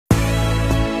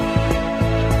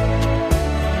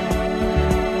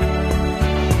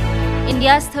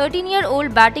India's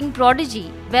 13-year-old batting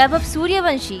prodigy Vaibhav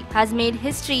Suryavanshi has made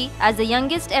history as the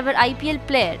youngest ever IPL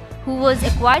player who was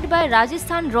acquired by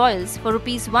Rajasthan Royals for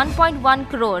Rs 1.1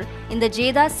 crore in the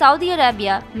Jeddah, Saudi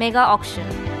Arabia mega auction.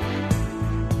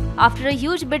 After a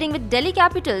huge bidding with Delhi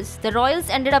Capitals, the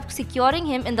Royals ended up securing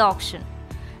him in the auction.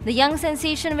 The young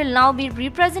sensation will now be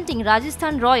representing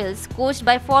Rajasthan Royals, coached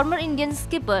by former Indian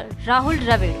skipper Rahul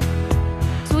Dravid.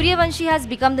 Suryavanshi has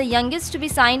become the youngest to be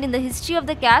signed in the history of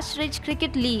the cash-rich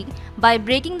cricket league by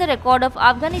breaking the record of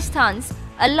Afghanistan's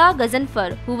Allah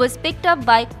Ghaznfar, who was picked up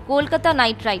by Kolkata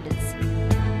Knight Riders.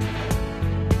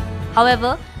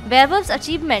 However, Vaibhav's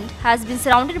achievement has been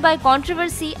surrounded by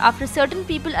controversy after certain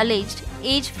people alleged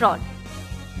age fraud.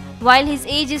 While his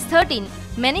age is 13,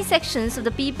 many sections of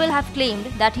the people have claimed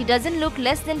that he doesn't look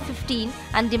less than 15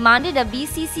 and demanded a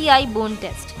BCCI bone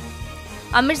test.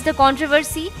 Amidst the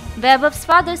controversy, Vaibhav's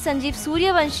father Sanjeev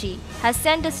Suryavanshi has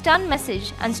sent a stern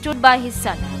message and stood by his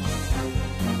son.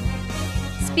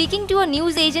 Speaking to a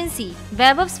news agency,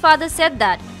 Vaibhav's father said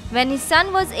that when his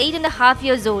son was 8.5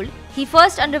 years old, he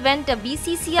first underwent a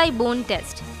BCCI bone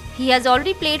test. He has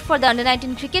already played for the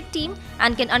under-19 cricket team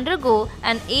and can undergo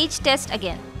an age test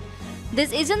again.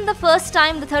 This isn't the first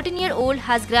time the 13-year-old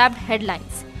has grabbed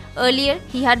headlines. Earlier,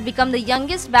 he had become the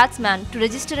youngest batsman to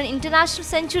register an international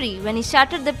century when he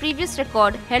shattered the previous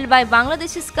record held by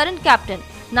Bangladesh's current captain,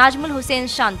 Najmul Hossain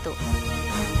Shanto.